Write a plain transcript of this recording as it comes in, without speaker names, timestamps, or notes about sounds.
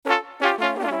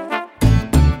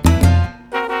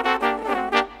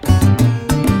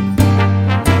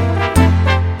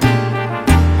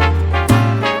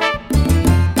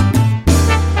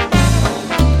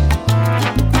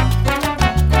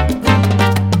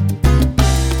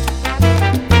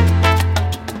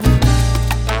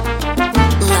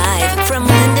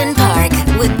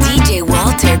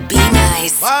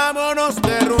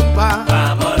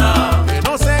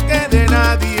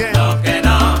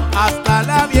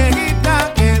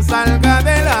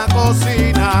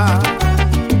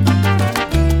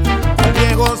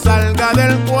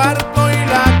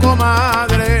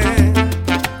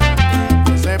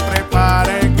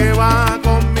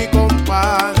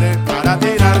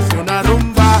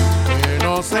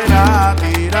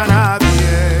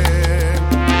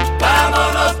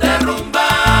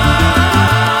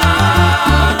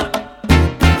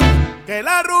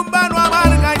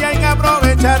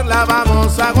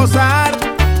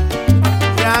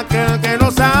aquel que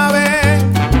no sabe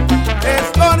es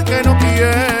porque no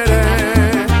quiere.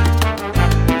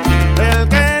 El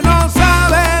que no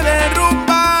sabe de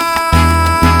rumba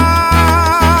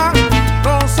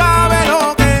no sabe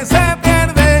lo que se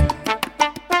pierde.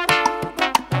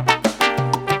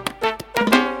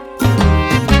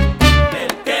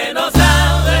 El que no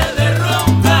sabe de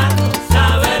rumba no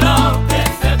sabe lo que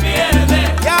se pierde.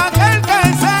 Y aquel que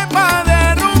sepa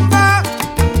de rumba,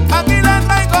 aquí le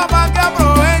traigo pa' que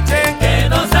aproveche.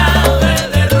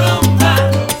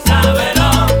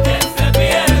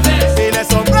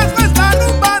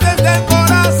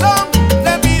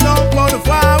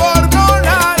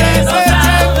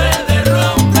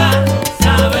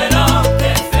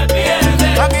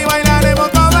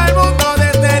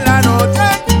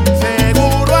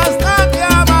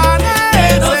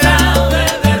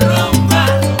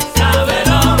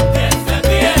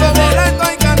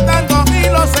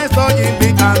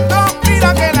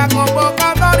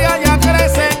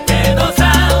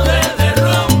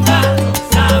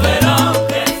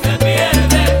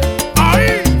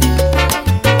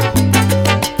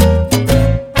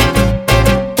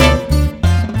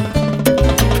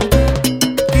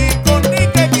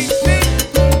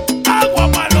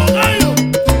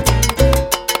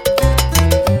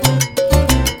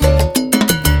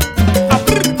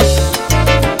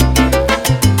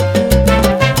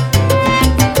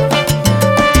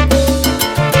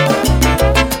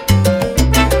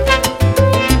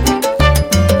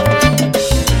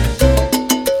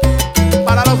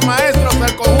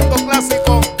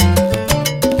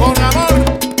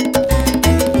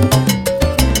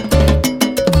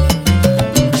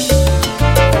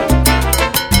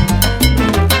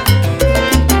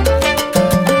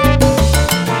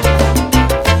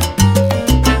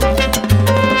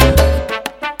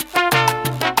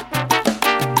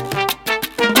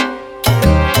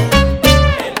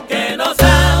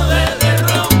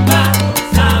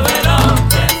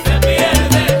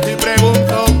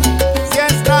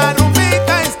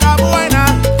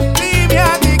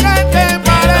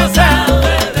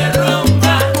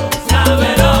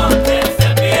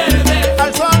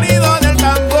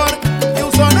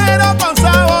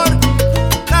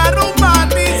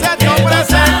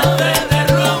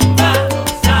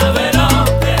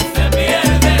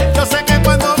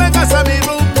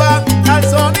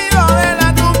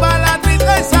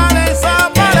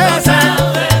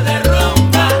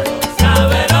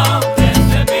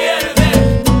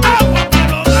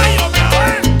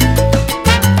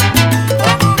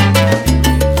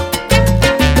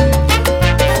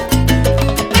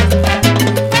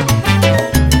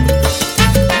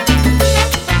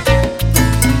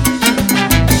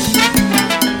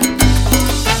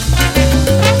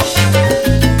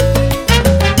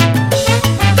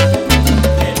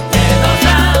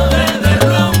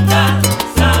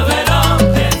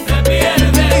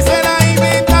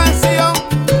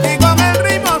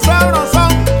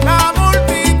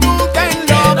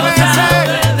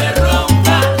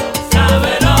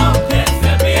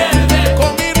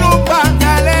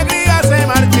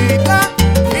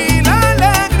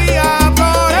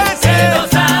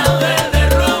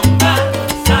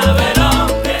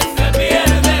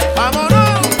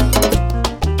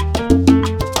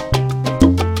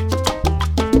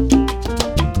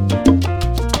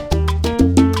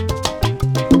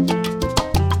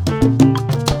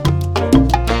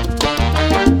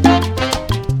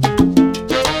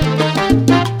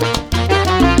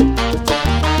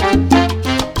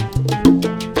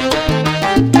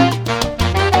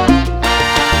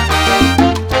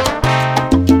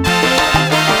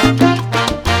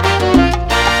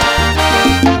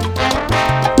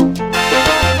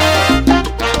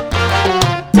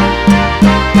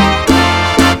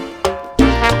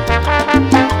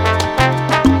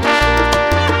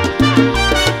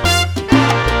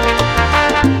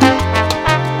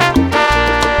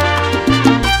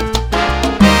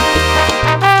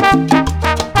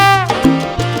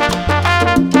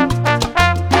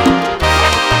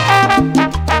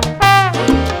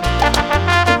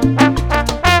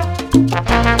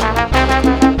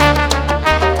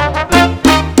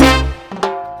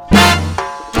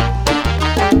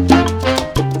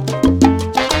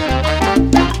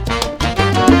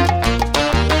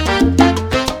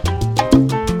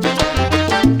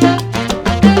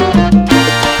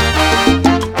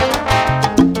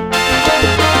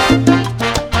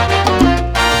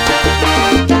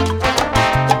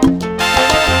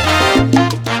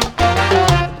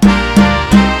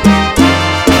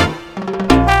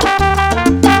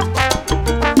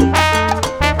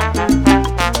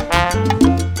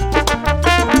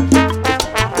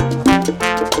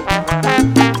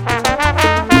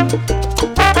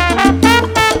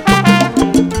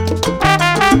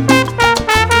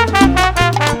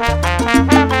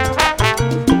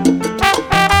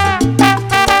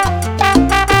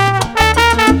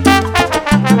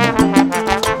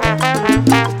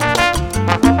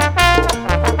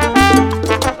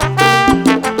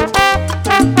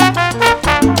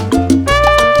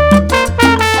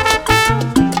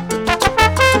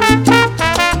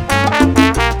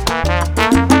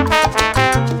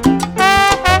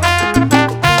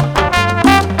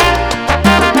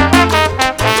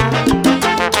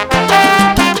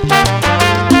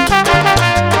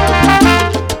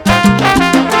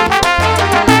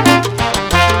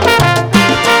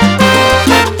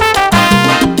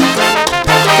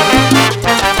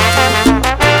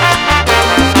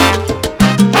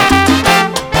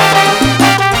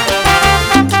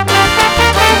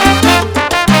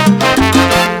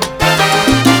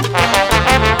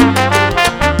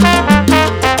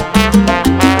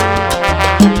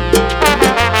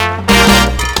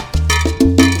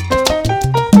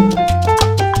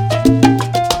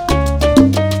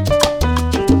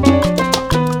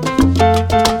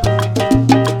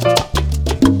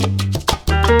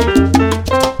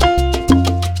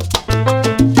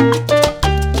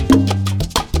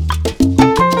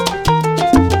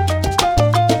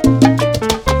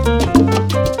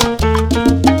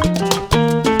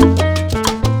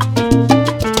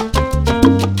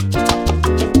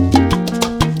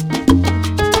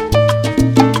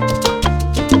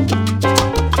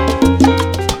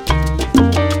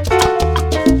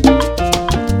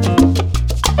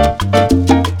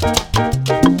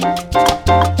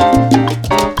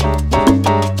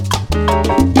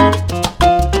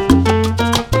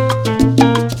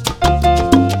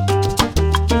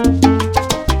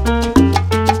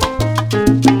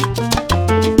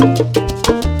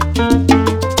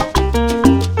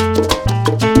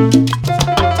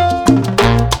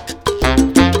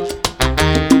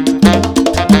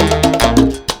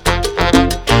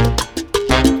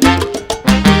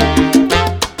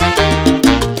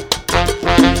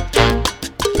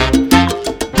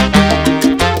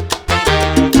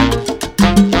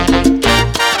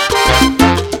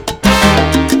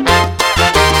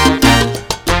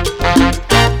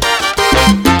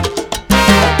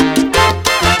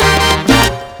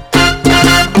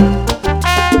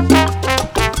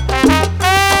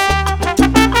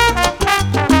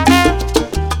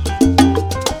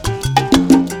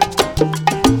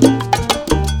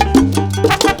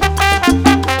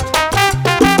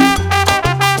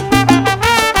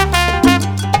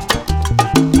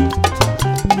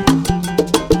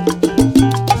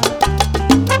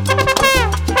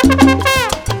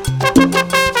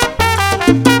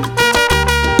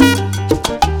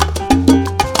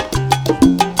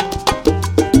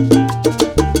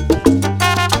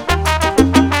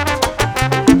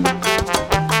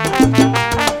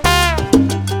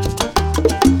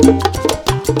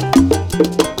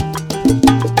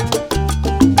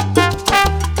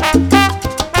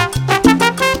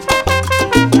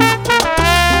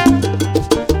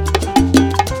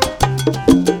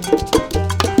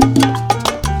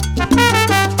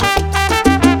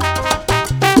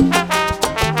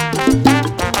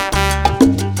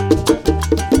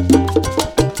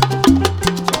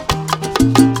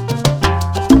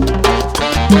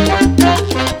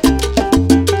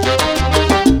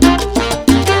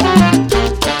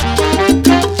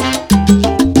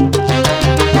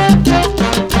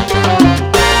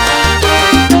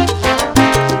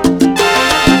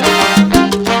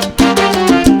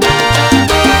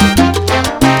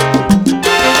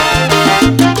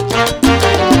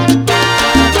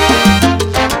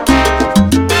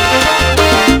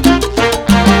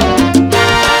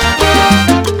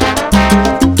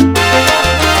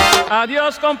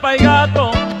 Dios, compa y gato,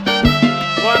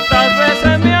 cuántas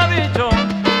veces me ha dicho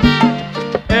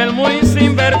el muy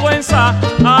sinvergüenza,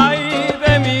 ay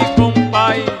de mi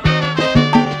compay.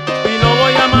 Y lo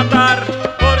voy a matar,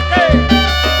 ¿por qué?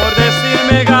 Por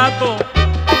decirme gato.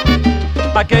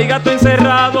 Aquí hay gato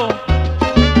encerrado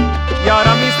y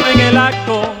ahora mismo en el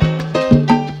acto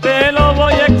te lo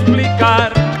voy a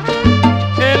explicar.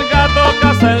 El gato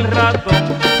caza el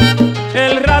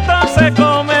rato se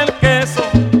come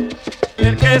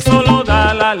el queso lo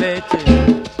da la leche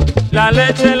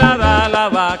la da la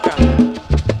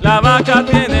vaca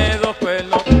tiene dos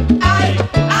cuernos. Ay,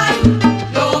 ay,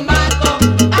 lo mato,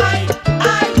 ay,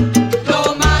 ay,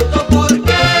 lo mato, ¿por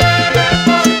qué?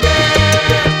 ¿Por qué?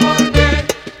 ¿Por qué?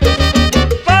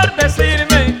 Por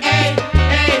decirme, Ey,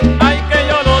 ay que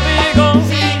yo lo digo,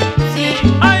 sí, sí,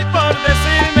 ay por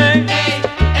decirme,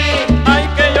 ay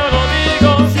que yo lo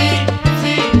digo, sí,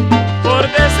 sí, por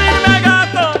decirme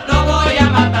gato, lo voy a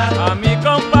matar, a mi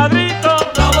compadrito,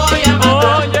 lo voy a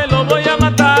matar, oye lo voy a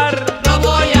matar, lo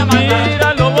voy a matar,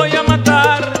 mira lo voy a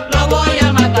matar. lo voy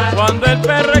a matar. Cuando el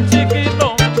perro es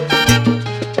chiquito,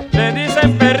 le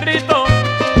dicen perrito,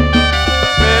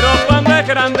 pero cuando es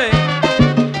grande,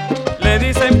 le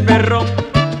dicen perrón.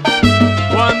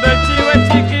 Cuando el chivo es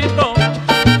chiquito,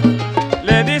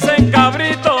 le dicen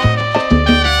cabrito,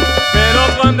 pero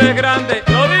cuando es grande,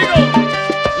 lo digo,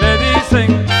 le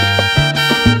dicen.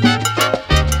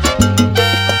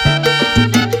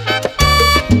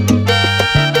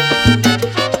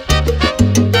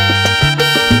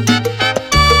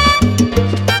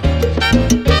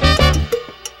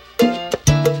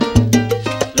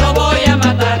 Lo voy a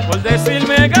matar, Por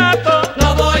decirme gato,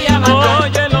 lo voy a matar,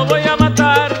 oye lo voy a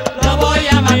matar, lo voy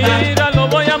a matar, mira lo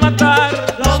voy a matar.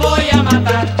 lo voy a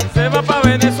matar, Se va pa'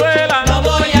 Venezuela, lo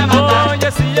voy a matar,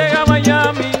 oye si llega a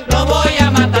Miami, lo voy a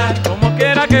matar, como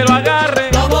quiera que lo agarre,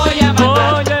 lo voy a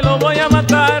matar, oye lo voy a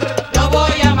matar, lo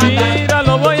voy a matar, mira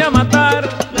lo voy a matar.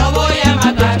 lo voy a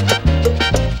matar.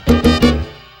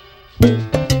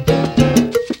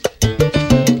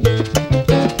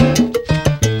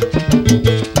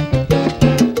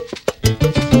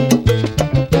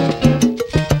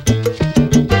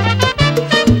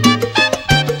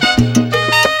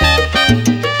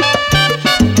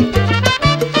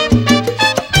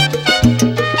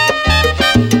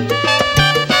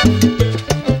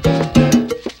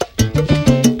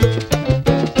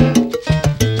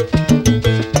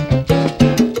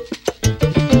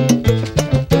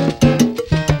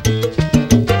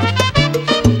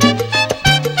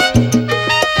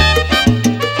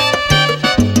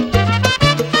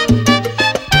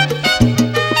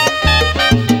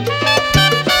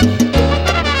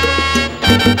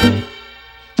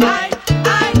 Ay,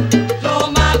 ay, lo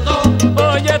mato,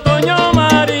 Oye Toño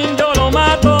Marín yo lo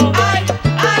mato, ay,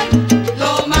 ay,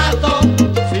 lo mato,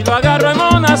 si lo agarro en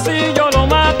una así yo lo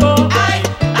mato, ay,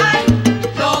 ay,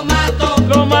 lo mato,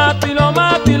 lo mato y lo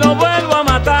mato y lo vuelvo a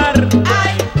matar.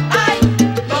 ay, ay,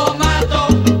 lo mato,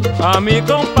 A mi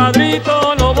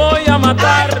compadrito lo voy a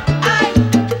matar. ay,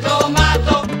 lo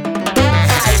mato.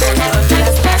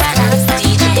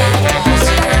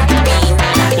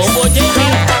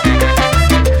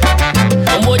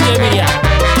 Como Jemia.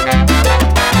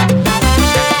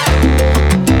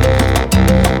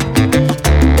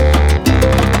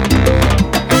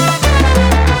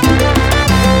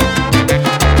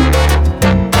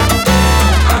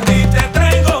 Aquí te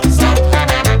traigo un son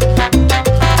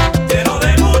lleno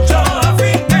de mucho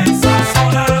afinque,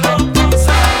 sazonado con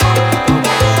sabor,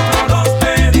 como tú nos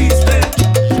pediste.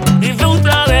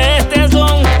 Disfruta de este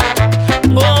son,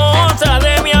 goza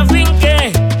de mi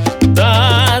afinque,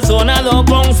 sazonado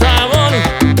con sabor,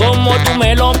 como tú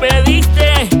me lo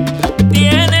pediste.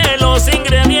 Tiene los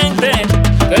ingredientes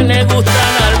que le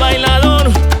gustan al bailador,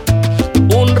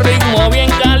 un ritmo bien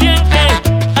caliente,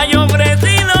 hay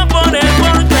ofrecido por el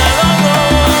portador.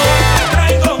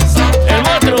 Traigo un son El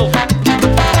monstruo,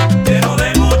 lleno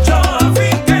de mucho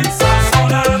afinque,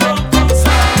 sazonado con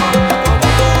sabor, como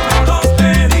tú nos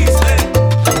pediste.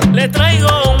 le traigo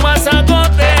un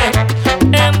mazacote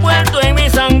envuelto en mi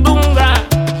sandunga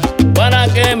para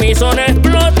que mi son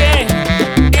explote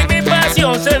y mi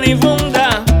pasión se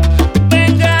difunda.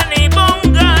 Vengan y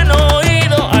pongan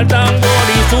oído al tambor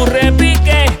y su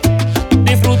repique,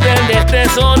 disfruten de este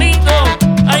sonido,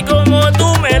 ay como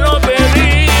tú me lo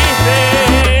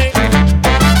pediste.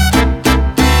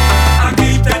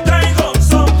 Aquí te traigo un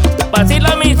son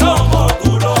Vacila mi son, como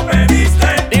tú lo pediste.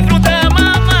 disfruta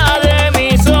mamá de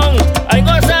mi son, ay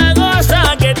goza,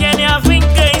 goza que tiene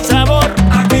afinque y sabor.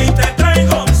 Aquí te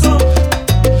traigo un son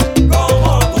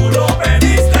como tú lo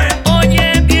pediste.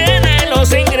 Oye, tiene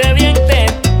los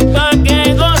ingredientes pa'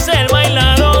 que goce el bailador.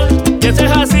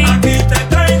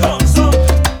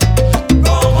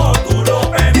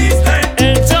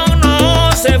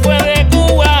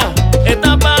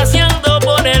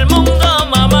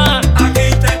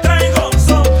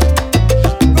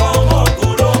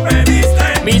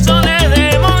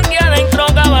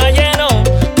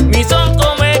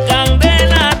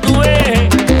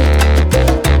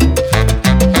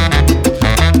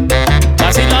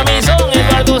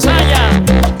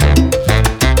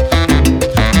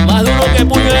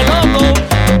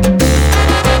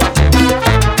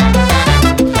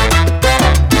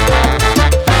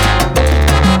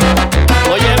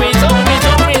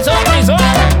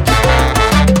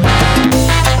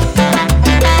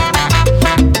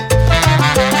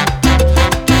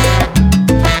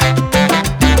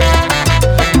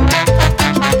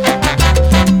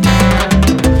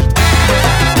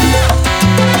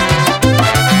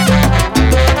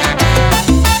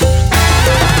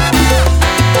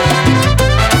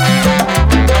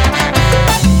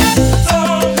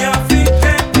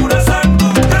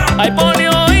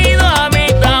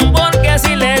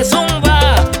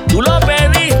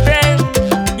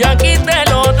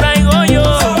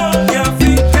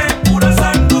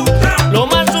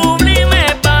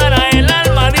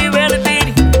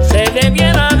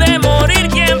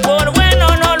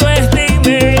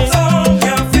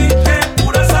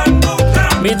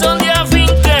 Mi son de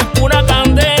afinque es pura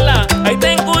candela. Ahí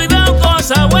ten cuidado,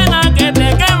 cosa buena que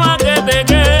te quema, que te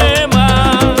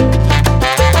quema.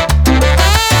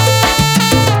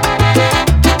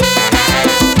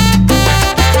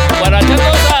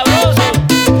 Guarachando sabroso.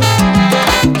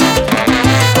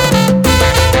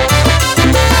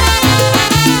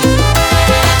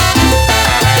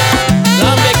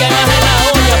 Dame que más en la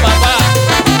olla, papá.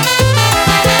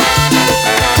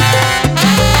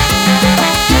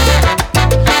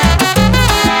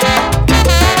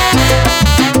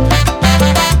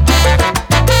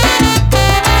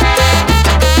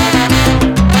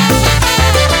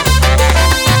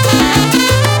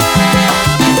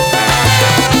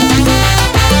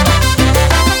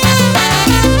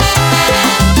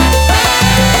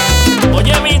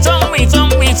 Oye mi son, mi son,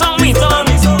 mi son,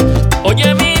 mi son.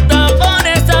 Oye mi tambor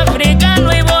es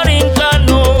africano y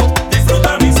borincano.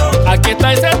 Disfruta mi son, Aquí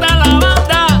está y se está la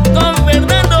banda con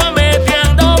Fernando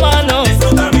metiendo mano.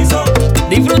 disfruta mi son,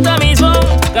 Disfruta mi son,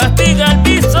 castiga el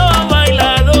piso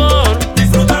bailador.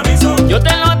 disfruta mi son, Yo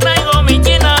te lo traigo mi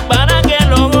china para que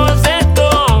lo goces tú.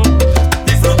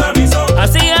 disfruta mi son,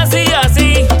 Así, así,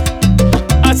 así,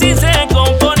 así se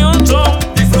compone un son.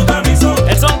 disfruta mi son.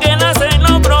 El son que nace en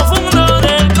lo profundo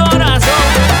del corazón.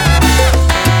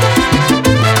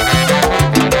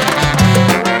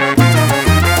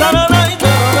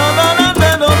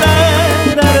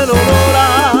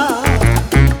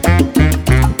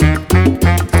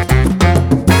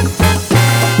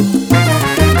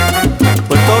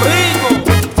 Puerto Rico.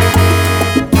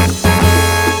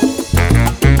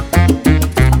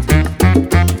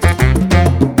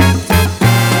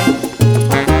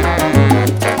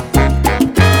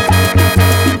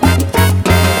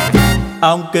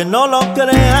 Aunque no lo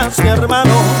creas, mi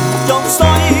hermano, yo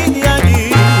soy de allí,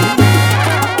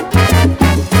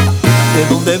 de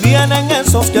donde vienen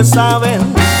esos que saben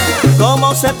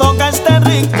cómo se toca este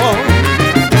ritmo.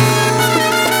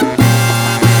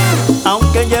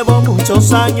 Aunque llevo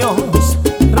muchos años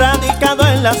radicado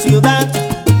en la ciudad,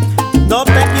 no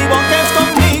te equivoques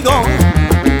conmigo,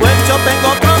 pues yo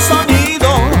tengo otro sonido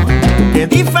que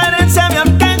diferencia mi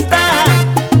orquesta,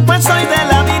 pues soy de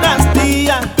la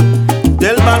dinastía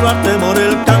del baluarte por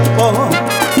el campo,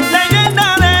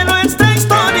 leyenda de nuestra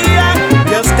historia.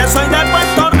 Y es que soy de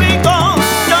Puerto Rico,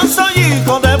 yo soy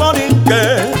hijo de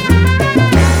Borinque.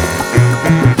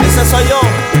 Ese soy yo.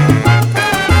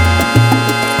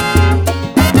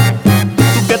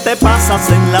 Tú que te pasas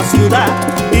en la ciudad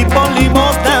y por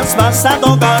limosnas vas a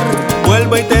tocar,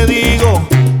 vuelvo y te digo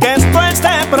que esto es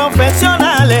de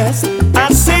profesionales,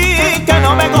 así que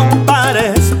no me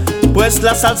compares, pues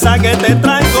la salsa que te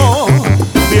traigo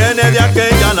viene de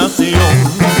aquella nación.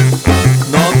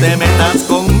 No te metas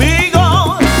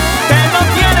conmigo, que no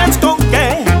tienes con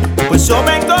qué, pues yo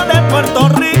vengo de Puerto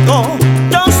Rico,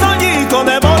 yo soy hijo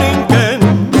de Borinquen.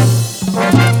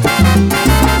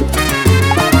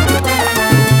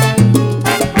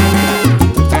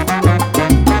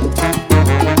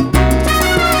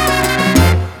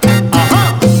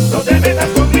 Ajá. No te metas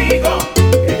conmigo,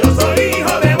 que yo soy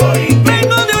hijo de Borinquen.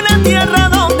 Vengo de una tierra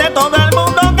donde todo el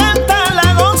mundo canta,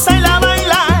 la goza y la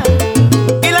baila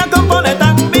y la compone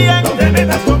también. No te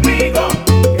metas conmigo,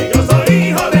 que yo soy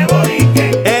hijo de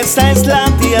Borinquen. Esa es la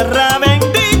tierra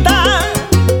bendita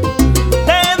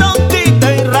de Don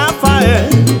Tito y Rafael.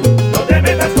 No te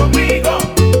metas conmigo,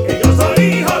 que yo soy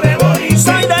hijo de Borinquen.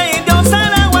 Soy de indios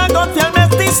Aragua con fiel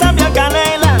mestiza, mi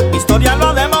canela. Mi historia lo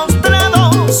ha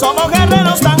demostrado, somos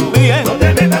guerreros también. No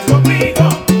te metas conmigo,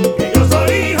 que yo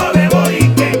soy hijo de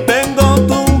Borinquen. Vengo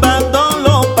tumbando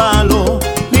los palos,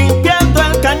 limpiando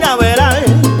el cañaveral.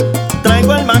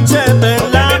 Traigo el machete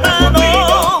en la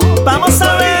mano, vamos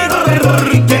a ver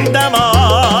quién da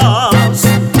más.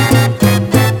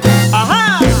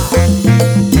 Ajá.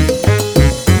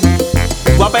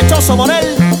 Guapechoso Morel.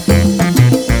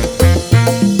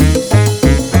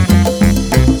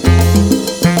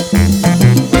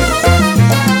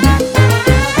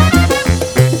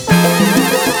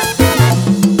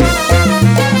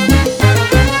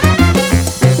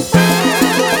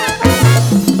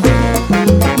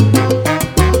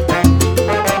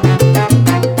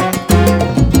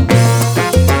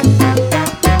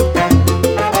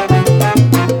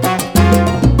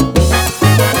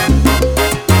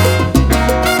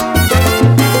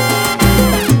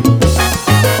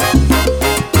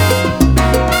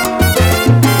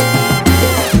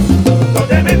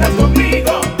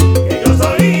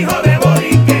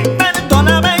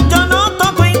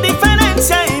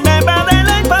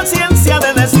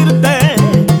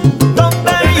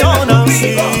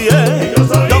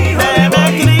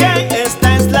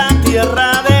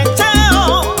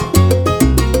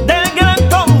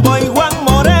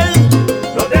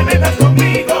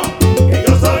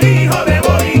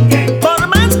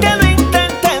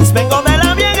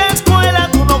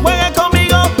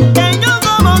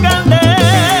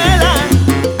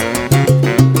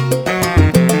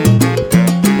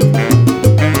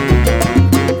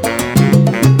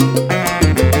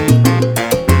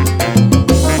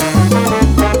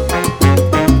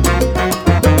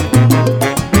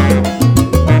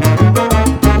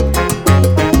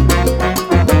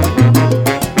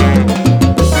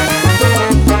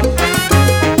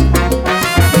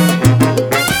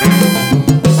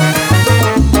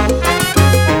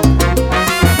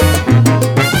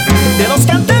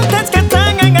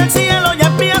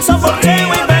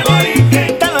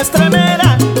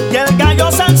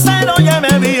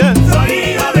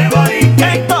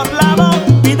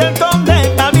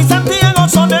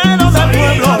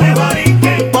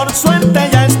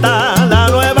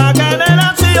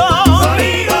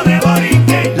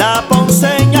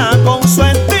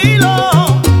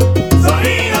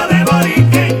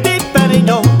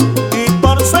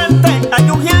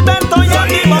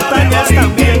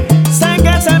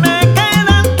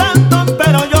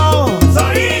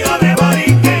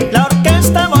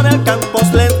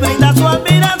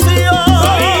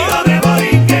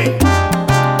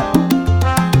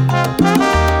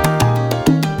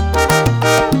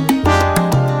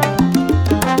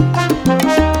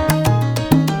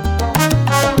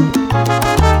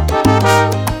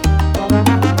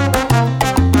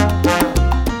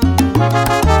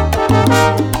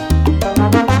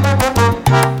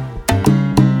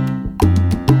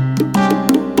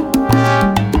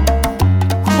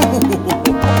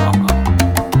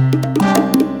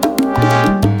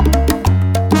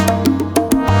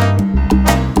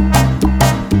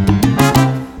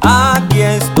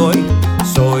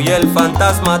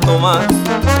 fantasma Tomás.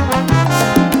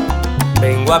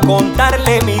 Vengo a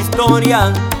contarle mi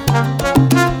historia.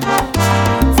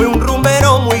 Fui un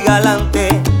rumbero muy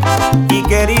galante y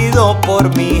querido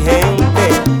por mi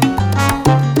gente.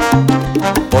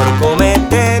 Por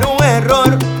cometer un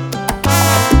error,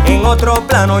 en otro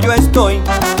plano yo estoy,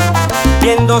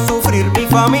 viendo sufrir mi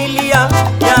familia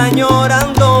y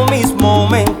añorando mis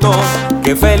momentos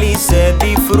que felices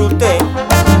disfruté.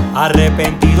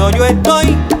 Arrepentido yo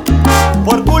estoy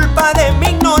por culpa de mi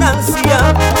ignorancia,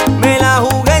 me la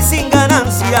jugué sin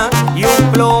ganancia y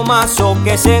un plomazo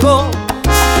que cegó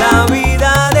la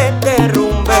vida de este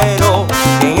rumbero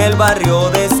que en el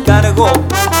barrio descargó.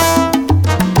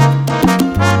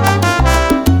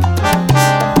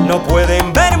 No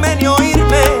pueden verme ni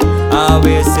oírme, a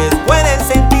veces pueden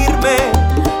sentirme,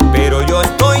 pero yo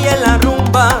estoy en la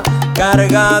rumba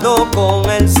cargado con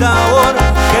el sabor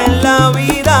que en la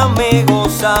vida me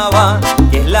gozaba,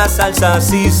 que es la salsa,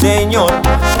 sí señor,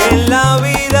 que en la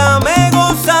vida me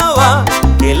gozaba,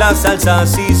 que es la salsa,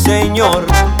 sí señor.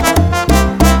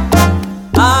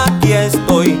 Aquí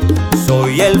estoy,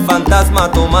 soy el fantasma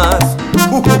Tomás.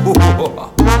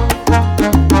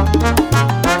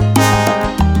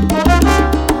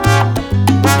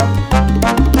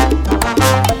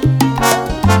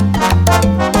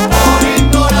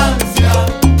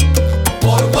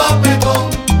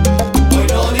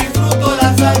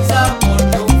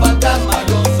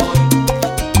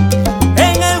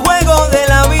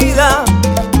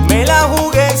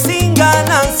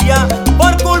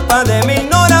 De mi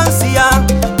ignorancia,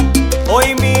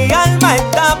 hoy mi alma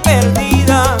está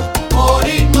perdida. Por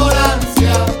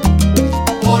ignorancia,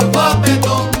 por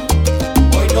guapetón,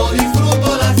 hoy no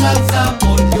disfruto la salsa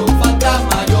porque un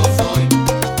fantasma yo soy.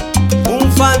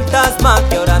 Un fantasma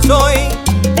que ahora soy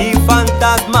y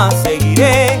fantasma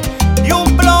seguiré, y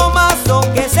un plomazo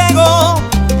que cegó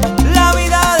la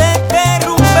vida de este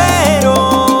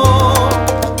rumbero.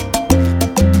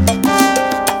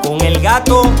 Con el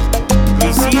gato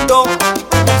Luisito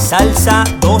y Salsa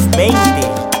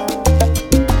 220.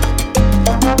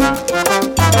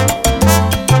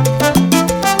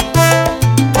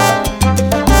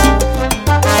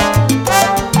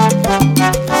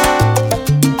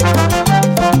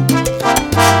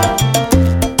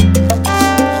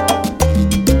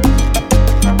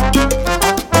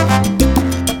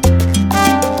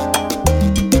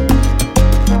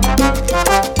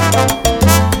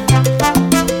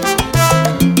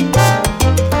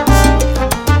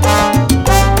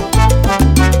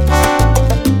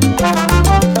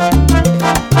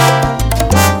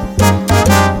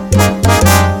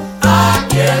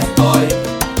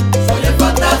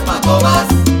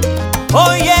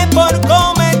 Oye, por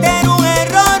cometer un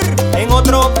error, en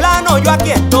otro plano yo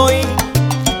aquí estoy.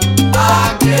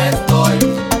 Aquí estoy,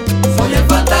 soy el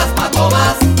fantasma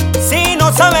Tomás. Si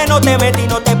no sabes, no te metas y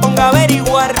no te pongas a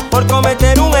averiguar. Por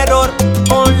cometer un error,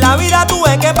 con la vida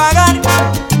tuve que pagar.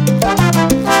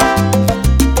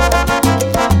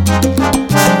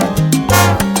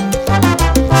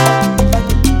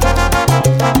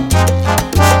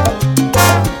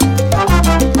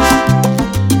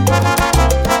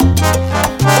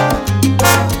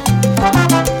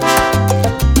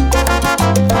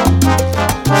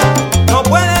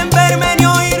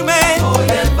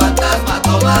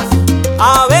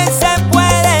 A veces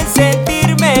pueden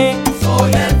sentirme,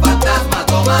 soy el fantasma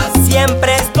Tomás.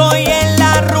 Siempre estoy en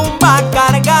la rumba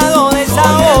cargado de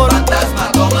sabor. Soy el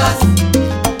fantasma Tomás.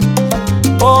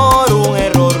 Por un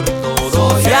error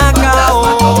todo soy se el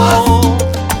acabó.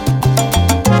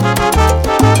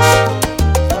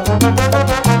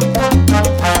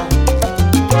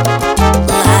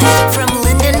 Live from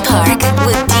Linden Park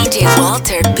with DJ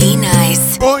Walter Be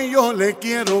Nice. Hoy yo le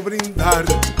quiero brindar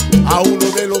a uno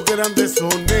de los grandes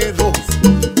soneros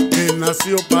que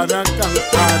nació para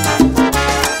cantar.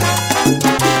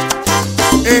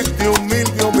 Este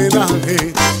humilde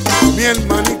homenaje, mi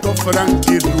hermanito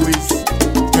Frankie Ruiz,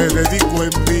 te dedico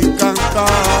en mi cantar.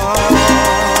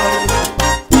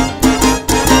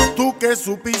 Tú que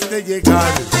supiste llegar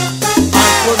al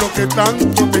pueblo que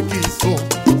tanto te quiso,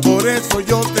 por eso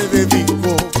yo te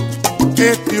dedico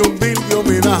este humilde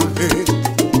homenaje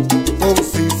con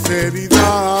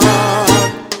sinceridad.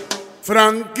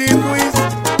 Frankie Ruiz,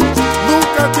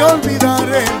 nunca te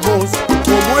olvidaremos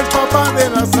como el papá de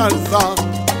la salsa,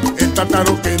 el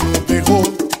tataro que nos dejó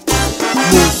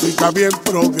música bien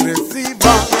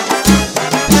progresiva,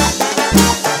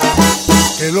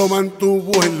 que lo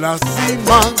mantuvo en la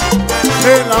cima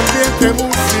del ambiente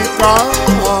musical.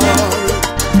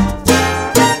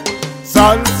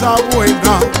 Salsa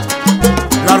buena,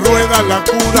 la rueda, la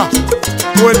cura,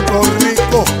 Puerto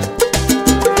Rico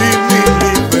y mi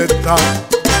Estas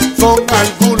son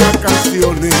algunas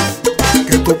canciones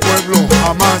que tu pueblo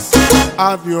jamás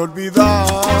ha de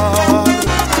olvidar.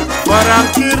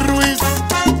 Frankie Ruiz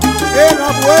él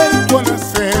ha vuelto a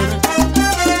nacer,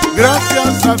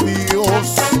 gracias a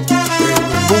Dios, en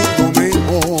un mundo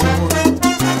mejor.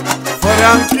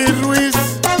 Frankie Ruiz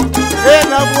él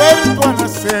ha vuelto a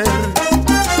nacer,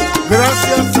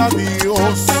 gracias a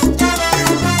Dios, en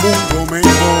un mundo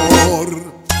mejor.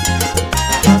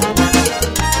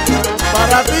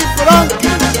 Para ti,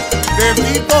 Frankie, de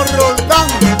Invito Roldán,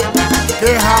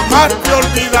 que jamás te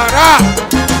olvidará.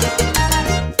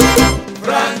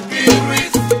 Frankie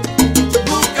Ruiz,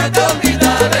 nunca te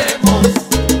olvidaremos.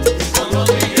 Y con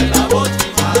Rodríguez la voz y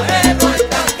Maero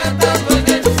están cantando en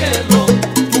el cielo.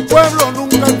 Tu pueblo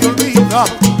nunca te olvida,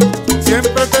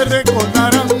 siempre te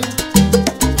recordarán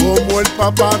como el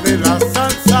papá de la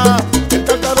salsa, el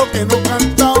tártaro que no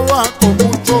cantaba con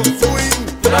mucho swing.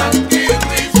 Frankie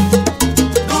Ruiz,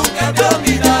 nunca te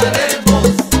olvidaremos.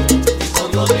 Y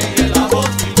con Rodríguez la voz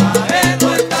y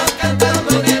Maero están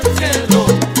cantando en el cielo.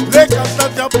 Le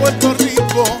cantaste a Puerto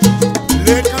Rico,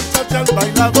 le cantaste al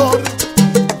bailador,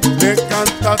 le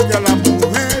cantaste a las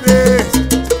mujeres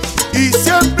y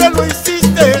siempre lo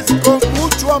hiciste con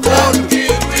mucho amor. Frankie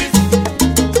Ruiz,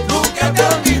 nunca te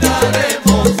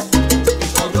olvidaremos. Y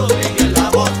con Rodríguez la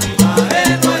voz y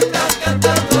Maero están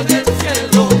cantando en el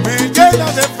cielo. Me llena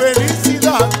de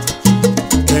felicidad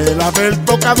el haber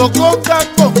tocado conga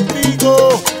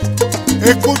contigo.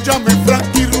 Escúchame,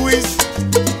 Frankie Ruiz,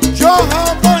 yo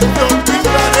jamás te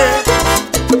olvidaré.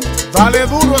 Dale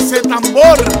duro ese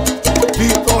tambor,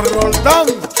 Tito Roldán,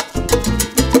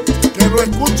 que lo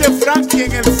escuche Frankie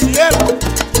en el cielo.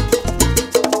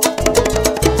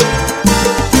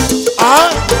 Ah.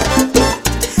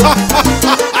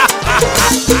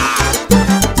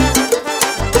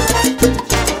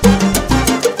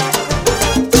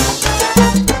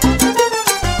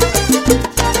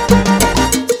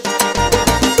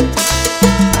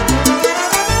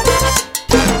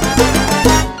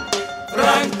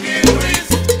 Frankie Ruiz,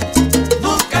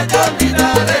 nunca te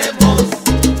olvidaremos.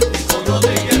 Y con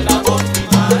Rodríguez la voz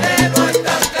y Maero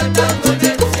están cantando en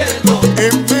el cielo.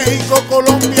 En México,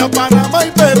 Colombia, Panamá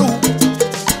y Perú,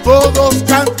 todos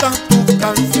cantan tus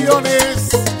canciones,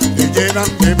 te llenan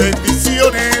de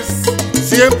bendiciones,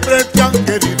 siempre te han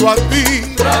querido a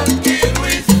ti. Frankie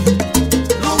Ruiz,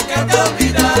 nunca te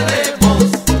olvidaremos.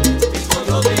 Y con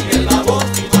Rodríguez la voz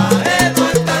y Maero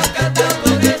están cantando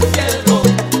en el cielo.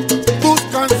 Tus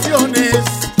canciones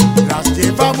las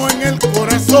llevamos en el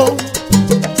corazón,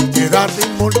 quedarte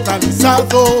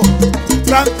inmortalizado.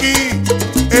 Frankie,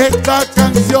 esta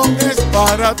canción es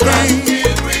para ti. Frankie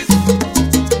Ruiz,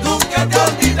 nunca te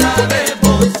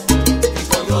olvidaremos. Y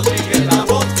con Rodríguez la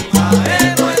voz y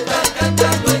Maero están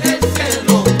cantando en el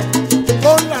cielo.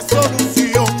 Con la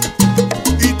solución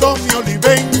y con mi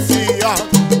olivencia,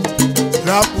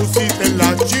 la pusiste en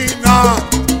la China,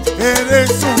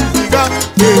 eres un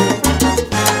gigante.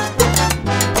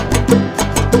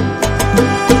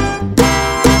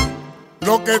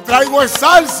 Lo que traigo es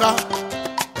salsa.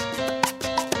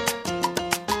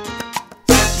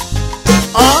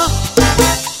 Ah.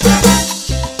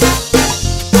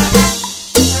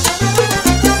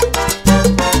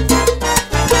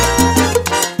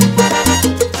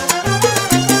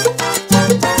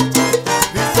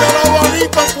 Díselo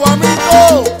bonito, tu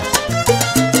amigo.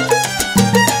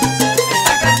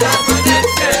 Está cantando en el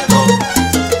cielo.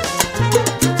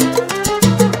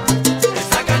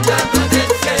 Está cantando en el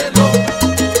cielo.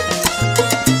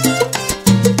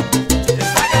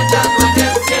 Está cantando en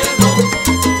el cielo.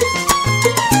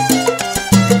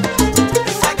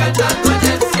 Está cantando en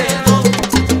el cielo.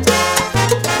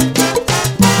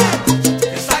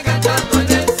 Está cantando en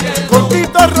el cielo. Con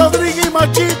Tito Rodríguez y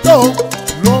Machito,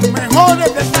 los mejores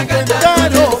del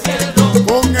entero.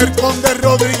 Con el Conde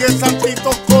Rodríguez,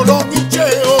 Santito, Colón y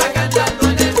Cheo. Está cantando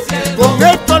en el cielo. Con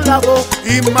Héctor Lavoe,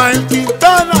 Ismael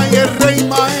Quintana y el Rey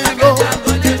Maelo.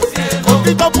 Cantando en el cielo. Con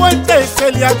Tito Puente,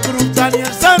 Celia Cruz,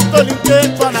 Daniel Santos,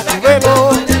 Linden, Ana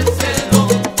Cubero. En el cielo.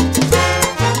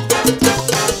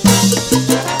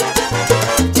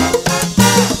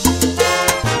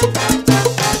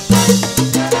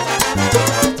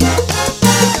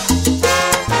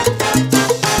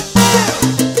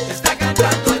 Está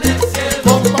cantando en el cielo.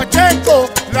 Con Pacheco,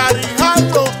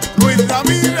 Larijalo, Luis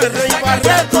Ramírez, Rey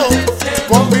Barreto.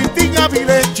 Con Vitiña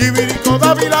Vilés, Chivirico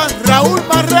Dávila, Raúl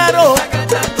Marrero.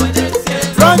 Cantando en el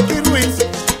cielo. Frankie Ruiz,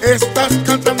 estás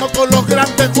cantando con los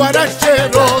grandes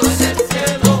guaracheros.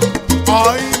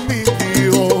 Ay, mi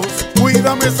Dios,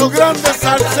 cuídame esos grandes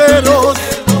salseros.